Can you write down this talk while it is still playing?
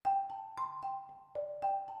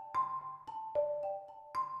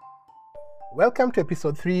Welcome to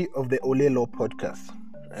episode 3 of the Ole Law podcast.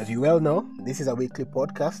 As you well know, this is a weekly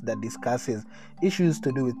podcast that discusses issues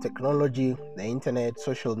to do with technology, the internet,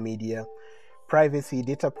 social media, privacy,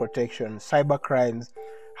 data protection, cyber crimes,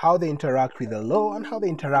 how they interact with the law, and how they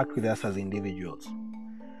interact with us as individuals.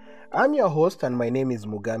 I'm your host, and my name is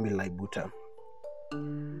Mugambi Laibuta.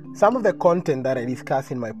 Some of the content that I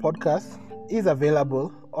discuss in my podcast is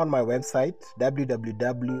available on my website,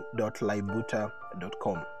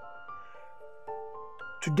 www.laibuta.com.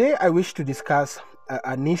 Today, I wish to discuss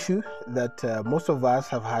an issue that most of us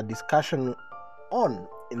have had discussion on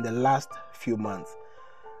in the last few months,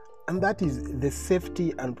 and that is the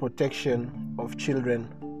safety and protection of children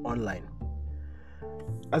online.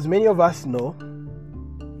 As many of us know,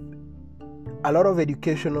 a lot of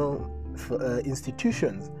educational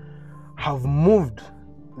institutions have moved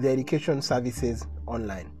their education services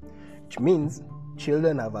online, which means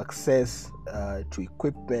children have access to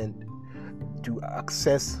equipment, to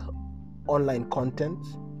access online content.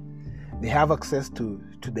 They have access to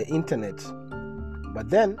the internet. But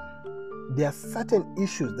then there are certain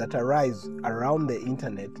issues that arise around the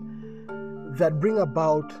internet that bring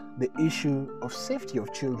about the issue of safety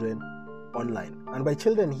of children online. And by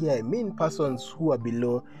children here, I mean persons who are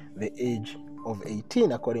below the age of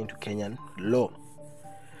 18 according to Kenyan law.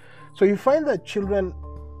 So you find that children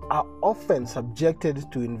are often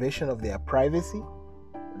subjected to invasion of their privacy.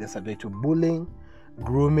 They're subject to bullying,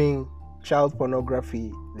 grooming, child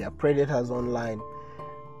pornography. They are predators online.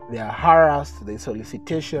 They are harassed, there's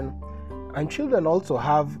solicitation. And children also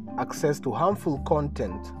have access to harmful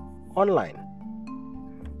content online.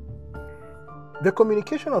 The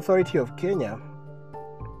Communication Authority of Kenya,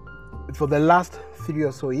 for the last 3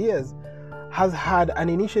 or so years, has had an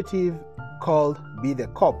initiative called Be the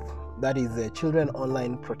Cop, that is the Children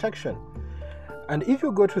Online Protection. And if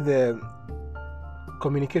you go to the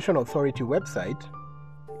Communication Authority website,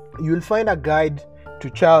 you will find a guide to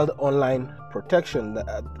child online protection.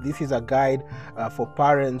 This is a guide for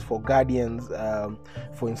parents, for guardians,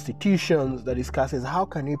 for institutions that discusses how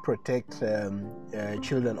can we protect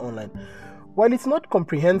children online. While it's not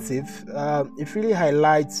comprehensive, it really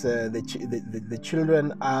highlights the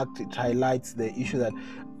Children Act. It highlights the issue that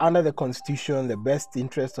under the Constitution, the best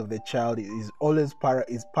interest of the child is always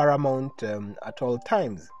paramount at all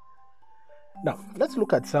times. Now, let's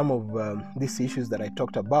look at some of these issues that I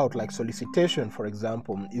talked about, like solicitation, for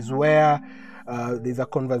example, is where there's a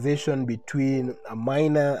conversation between a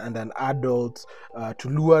minor and an adult to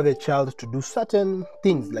lure the child to do certain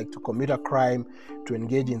things, like to commit a crime, to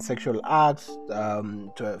engage in sexual acts,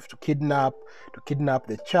 to kidnap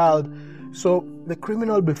the child. So the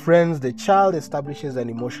criminal befriends the child, establishes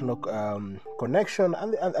an emotional connection,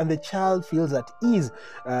 and the child feels at ease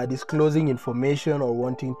disclosing information or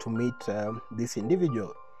wanting to meet this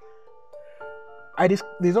individual.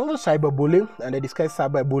 There's also cyberbullying, and I discussed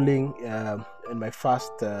cyberbullying in my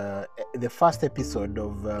the first episode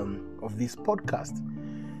of this podcast.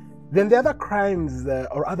 Then the other crimes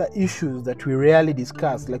or other issues that we rarely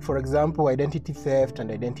discuss, like for example, identity theft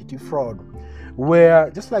and identity fraud,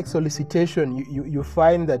 where just like solicitation, you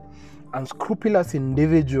find that unscrupulous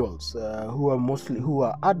individuals who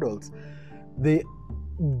are adults, they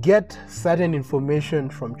get certain information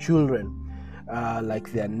from children,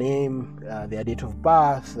 like their name, their date of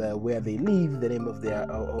birth, where they live, the name of their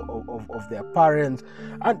parents,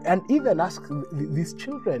 and even ask these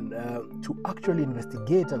children to actually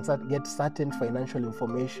investigate and get certain financial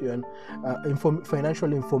information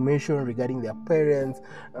regarding their parents,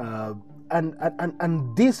 and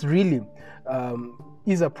this really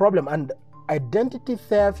is a problem. And identity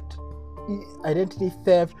theft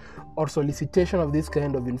or solicitation of this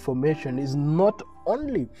kind of information is not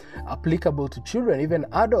only applicable to children. Even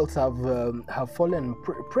adults have fallen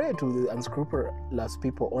prey to the unscrupulous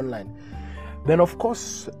people online. Then, of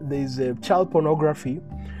course, there is child pornography.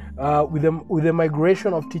 With the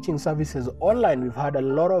migration of teaching services online, we've had a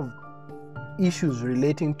lot of issues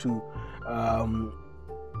relating to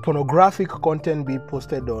pornographic content be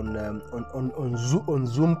posted on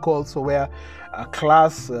Zoom calls. So where a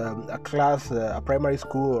primary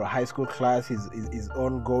school or a high school class is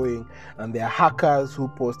ongoing, and there are hackers who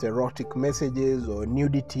post erotic messages or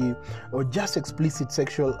nudity or just explicit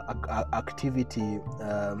sexual activity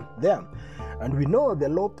there. And we know the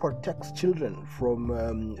law protects children from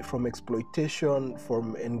exploitation,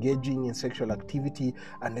 from engaging in sexual activity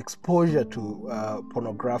and exposure to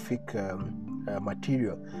pornographic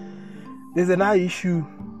material. There's another issue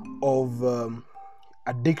of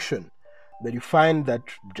addiction, that you find that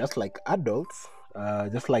just like adults,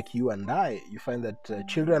 just like you and I, you find that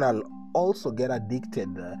children will also get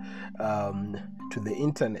addicted to the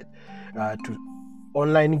internet, to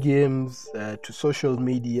online games, to social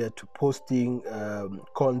media, to posting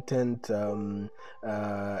content,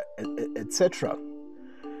 etc.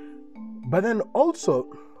 But then also,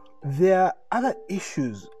 there are other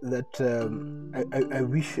issues that I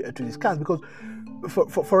wish to discuss, because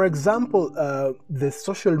for example, the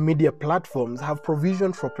social media platforms have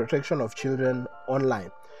provision for protection of children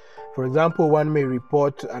online. For example, one may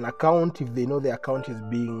report an account if they know the account is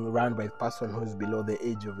being run by a person who is below the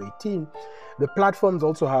age of 18. The platforms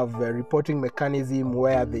also have a reporting mechanism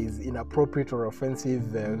where there is inappropriate or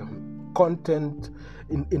offensive content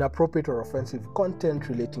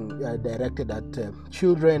relating directed at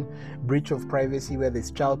children, breach of privacy where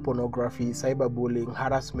there's child pornography, cyberbullying,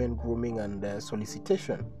 harassment, grooming, and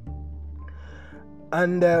solicitation.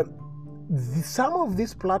 And some of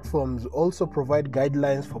these platforms also provide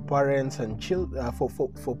guidelines for parents and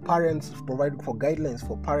guidelines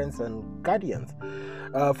for parents and guardians.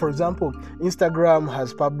 For example, Instagram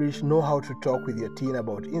has published Know How to Talk with Your Teen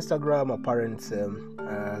About Instagram, a parent's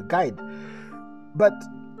guide. But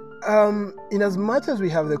in as much as we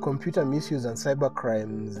have the Computer Misuse and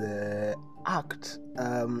Cybercrimes Act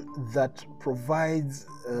that provides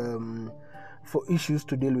for issues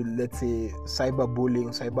to deal with, let's say,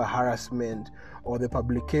 cyberbullying, cyber harassment, or the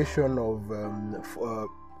publication of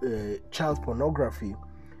child pornography,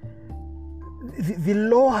 the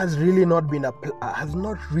law has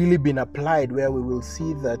not really been applied, where we will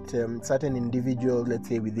see that certain individuals, let's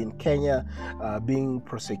say within Kenya, being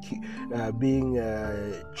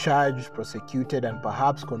charged, prosecuted, and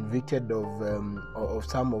perhaps convicted of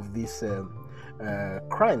some of these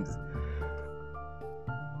crimes.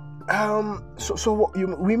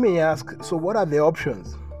 We may ask, so what are the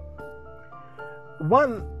options?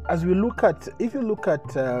 One, if you look at the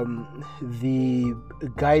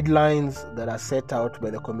guidelines that are set out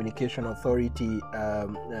by the Communication Authority,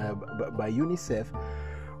 by UNICEF,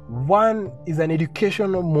 one is an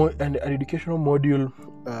educational module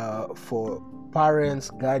for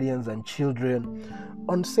parents, guardians, and children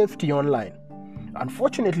on safety online.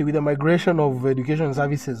 Unfortunately, with the migration of education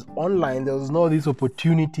services online, there was no this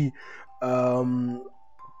opportunity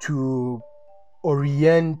to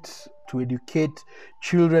orient, to educate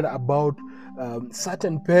children about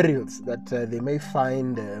certain perils that they may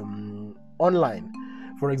find online.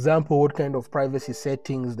 For example, what kind of privacy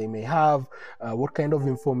settings they may have, what kind of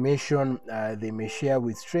information they may share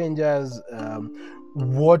with strangers,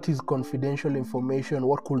 what is confidential information,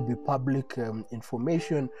 what could be public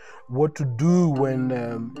information, what to do when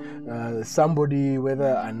somebody,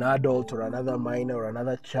 whether an adult or another minor or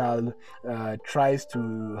another child, tries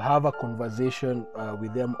to have a conversation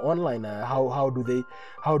with them online. How do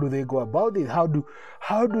they go about it? How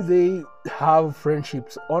do they have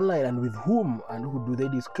friendships online, and with whom, and who do they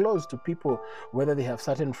disclose to people, whether they have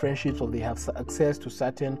certain friendships or they have access to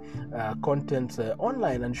certain content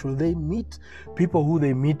online, and should they meet people who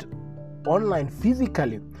they meet online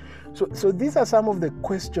physically? So these are some of the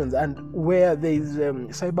questions, and where there is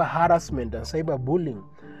cyber harassment and cyberbullying,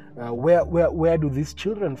 where do these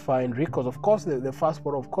children find recourse? Of course, the first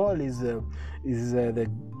port of call is the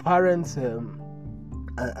parents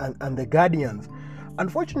and the guardians.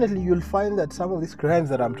 Unfortunately, you'll find that some of these crimes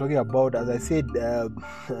that I'm talking about, as I said,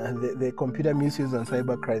 the Computer Misuse and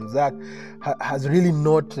Cybercrimes Act has really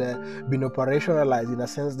not been operationalized, in a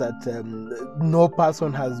sense that no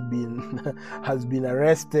person has been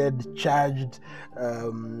arrested, charged,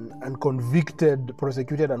 and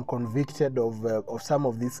prosecuted and convicted of some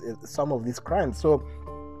of these crimes. So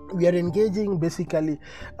we are engaging basically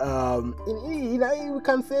we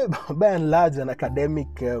can say by and large an academic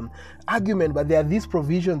argument, but there are these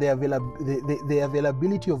provisions, the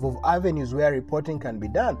availability of avenues where reporting can be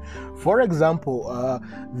done. For example,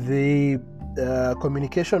 the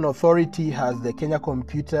Communication Authority has the Kenya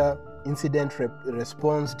Computer Incident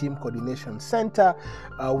Response Team Coordination Center,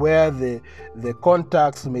 where the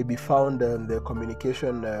contacts may be found on the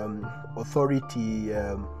Communication Authority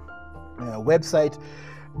website.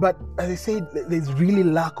 But as I said, there's really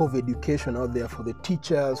lack of education out there for the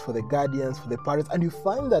teachers, for the guardians, for the parents, and you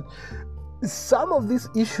find that some of these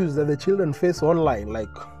issues that the children face online, like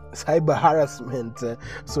cyber harassment,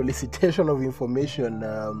 solicitation of information,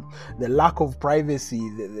 the lack of privacy,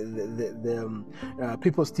 the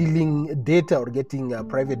people stealing data or getting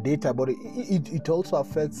private data, but it also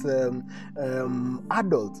affects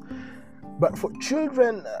adults. But for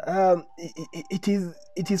children, it is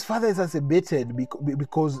further exacerbated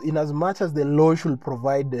because in as much as the law should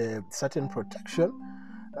provide certain protection,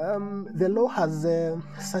 the law has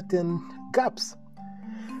certain gaps.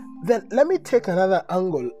 Then let me take another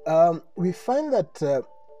angle. We find that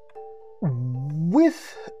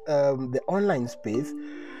with the online space,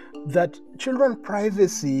 that children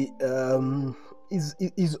privacy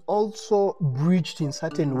is also breached in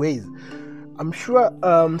certain ways. I'm sure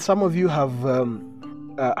some of you have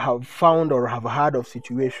found or have heard of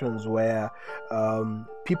situations where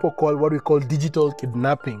people call what we call digital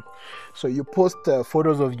kidnapping. So you post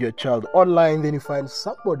photos of your child online, then you find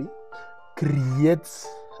somebody creates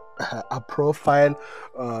a profile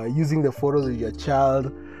using the photos of your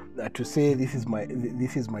child to say this is my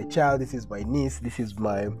child, this is my niece, this is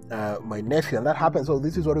my nephew, and that happens. So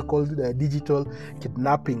this is what we call digital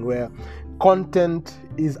kidnapping, where content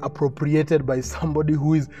is appropriated by somebody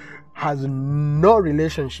who has no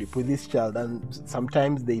relationship with this child, and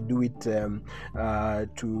sometimes they do it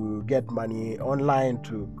to get money online,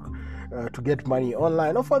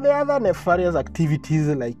 or for the other nefarious activities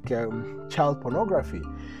like child pornography.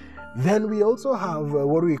 Then we also have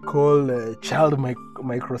what we call child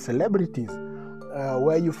micro celebrities,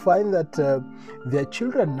 where you find that there are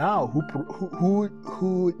children now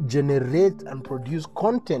who generate and produce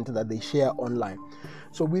content that they share online.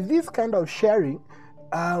 So with this kind of sharing,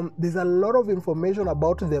 there's a lot of information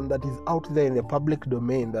about them that is out there in the public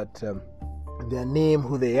domain, that their name,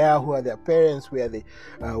 who they are, who are their parents, where they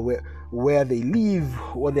live,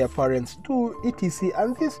 what their parents do, etc.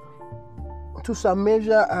 And this, to some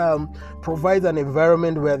measure, provides an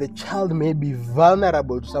environment where the child may be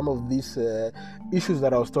vulnerable to some of these issues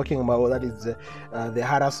that I was talking about. That is the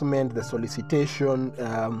harassment, the solicitation,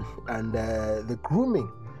 and the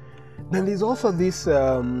grooming. Then there's also this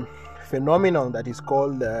phenomenon that is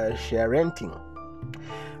called sharenting.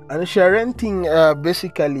 And sharenting,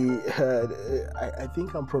 basically, I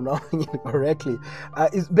think I'm pronouncing it correctly,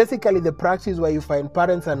 is basically the practice where you find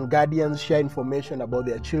parents and guardians share information about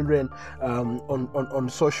their children on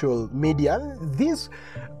social media. This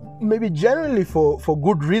maybe generally for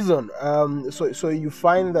good reason. So you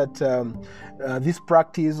find that this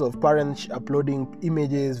practice of parents uploading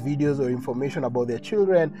images, videos, or information about their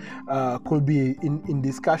children could be in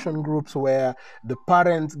discussion groups where the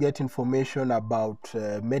parents get information about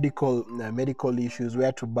medical issues,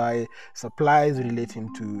 where to buy supplies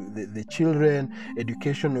relating to the children,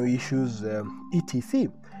 educational issues,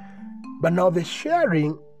 etc. But now the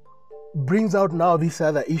sharing brings out now this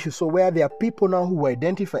other issue. So where there are people now who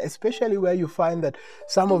identify, especially where you find that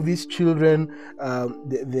some of these children,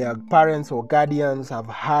 their parents or guardians have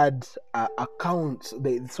had accounts,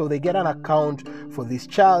 so they get an account for this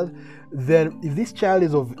child. Then if this child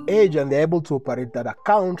is of age and they're able to operate that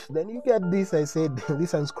account, then you get this, I said,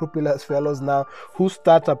 these unscrupulous fellows now who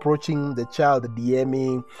start approaching the child,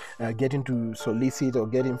 DMing, getting to solicit or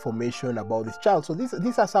get information about this child. So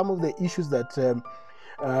these are some of the issues that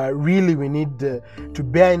really we need to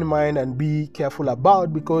bear in mind and be careful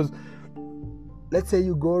about, because let's say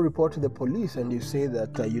you go report to the police and you say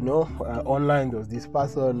that online there was this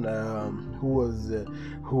person who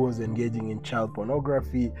was engaging in child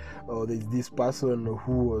pornography, or there's this person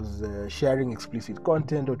who was sharing explicit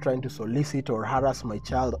content or trying to solicit or harass my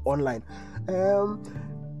child online.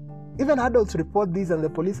 Even adults report this and the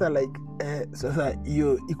police are like, sasa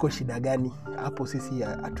hiyo iko shida gani hapo, sisi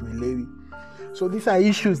hatuelewi. So these are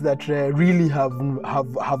issues that really have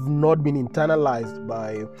not been internalized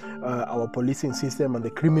by our policing system and the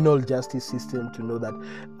criminal justice system to know that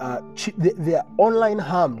there are online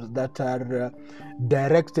harms that are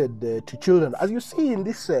directed to children. As you see in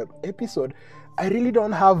this episode, I really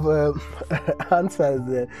don't have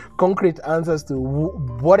answers, concrete answers to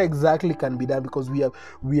what exactly can be done, because we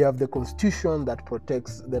have the Constitution that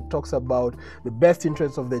talks about the best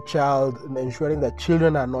interests of the child, ensuring that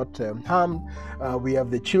children are not harmed. We have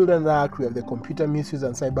the Children's Act, we have the Computer Misuse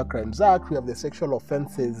and Cybercrimes Act, we have the Sexual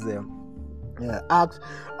Offences Act.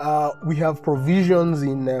 We have provisions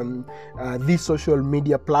in these social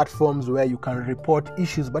media platforms where you can report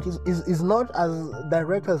issues, but it's not as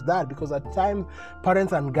direct as that, because at times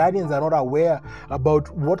parents and guardians are not aware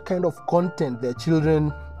about what kind of content their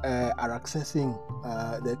children are accessing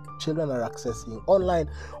online,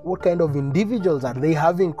 what kind of individuals are they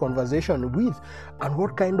having conversation with, and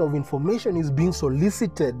what kind of information is being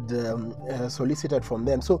solicited from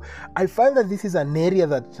them. So I find that this is an area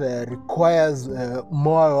that requires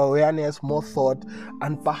more awareness, more thought,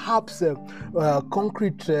 and perhaps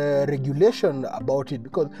concrete regulation about it,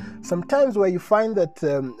 because sometimes where you find that,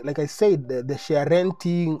 like I said, the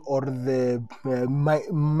sharenting or the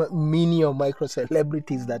mini or micro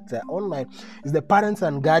celebrities that online is the parents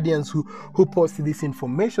and guardians who post this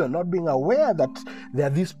information, not being aware that there are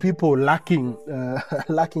these people lacking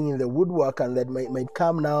in the woodwork, and that might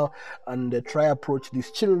come now and try approach these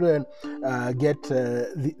children, get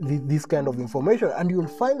this kind of information. And you'll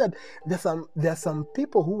find that there are some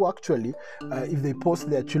people who actually, if they post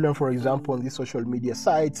their children, for example, on these social media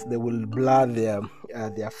sites, they will blur their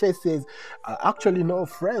faces. Actually know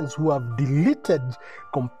friends who have deleted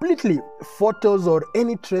completely photos or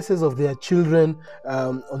any traces of their children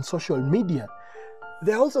on social media.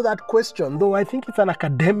 There's also that question, though I think it's an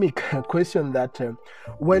academic question, that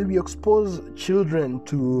while we expose children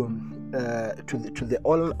to the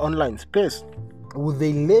online space, will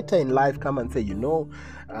they later in life come and say,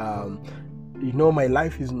 my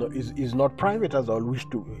life is not private as I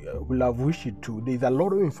will have wished it to. There's a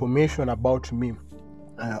lot of information about me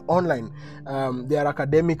online. There are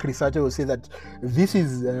academic researchers who say that this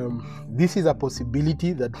is a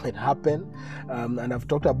possibility that might happen, and I've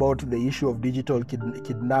talked about the issue of digital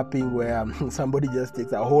kidnapping, where somebody just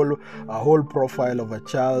takes a whole profile of a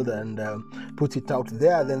child and puts it out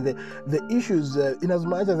there. Then the issues, in as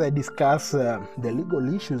much as I discuss the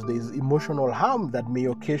legal issues, there is emotional harm that may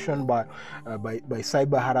occasion by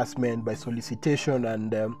cyber harassment, by solicitation,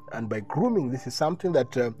 and by grooming. This is something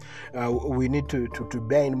that we need to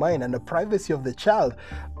bear in mind, and the privacy of the child.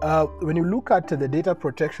 When you look at the Data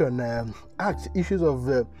Protection Act, issues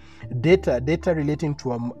of data relating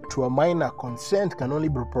to a minor consent can only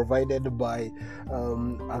be provided by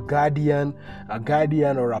a guardian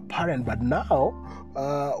or a parent. But now,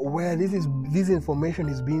 where this information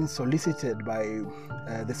is being solicited by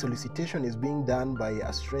the solicitation is being done by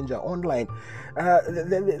a stranger online,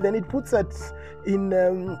 then it puts us in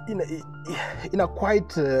a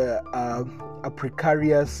quite a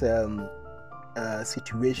precarious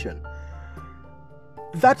situation.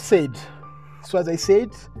 That said, so as I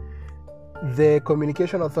said, the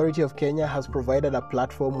Communication Authority of Kenya has provided a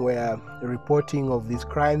platform where reporting of these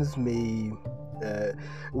crimes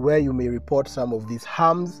where you may report some of these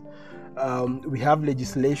harms. We have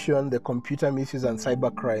legislation, the Computer Misuse and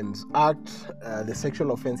Cyber Crimes Act, the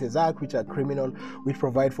Sexual Offences Act, which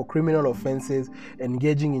provide for criminal offences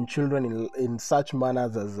engaging in children in such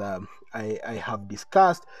manners as I have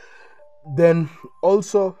discussed. Then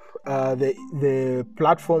also the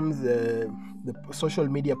platforms, the social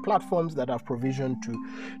media platforms that have provision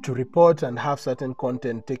to report and have certain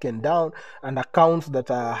content taken down, and accounts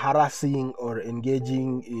that are harassing or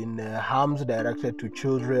engaging in harms directed to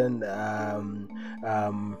children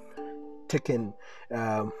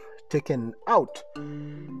taken out.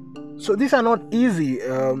 So these are not easy.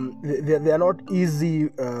 They are not easy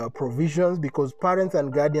provisions, because parents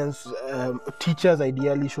and guardians, teachers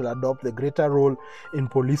ideally should adopt the greater role in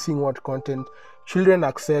policing what content children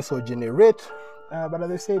access or generate. But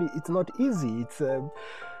as I said, it's not easy. It's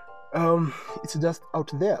just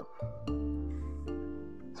out there.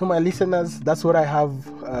 So my listeners, that's what I have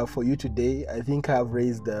for you today. I think I've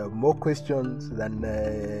raised more questions than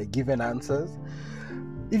given answers.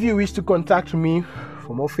 If you wish to contact me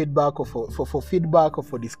for more feedback or for feedback or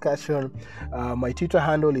for discussion, my Twitter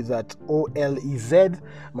handle is at OLEZ.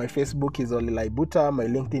 My Facebook is Oli Laibuta. My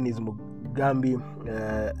LinkedIn is Mugambi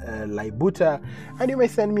Laibuta. And you may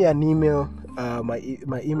send me an email. My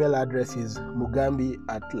email address is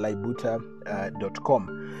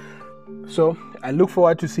mugambi@laibuta.com. So I look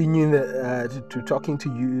forward to seeing you to talking to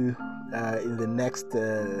you in the next,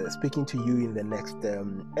 speaking to you in the next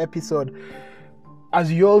episode. As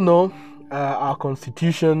you all know, our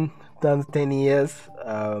Constitution turns 10 years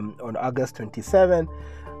on August 27.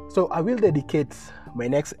 So I will dedicate my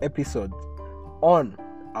next episode on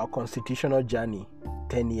our constitutional journey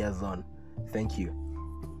 10 years on. Thank you.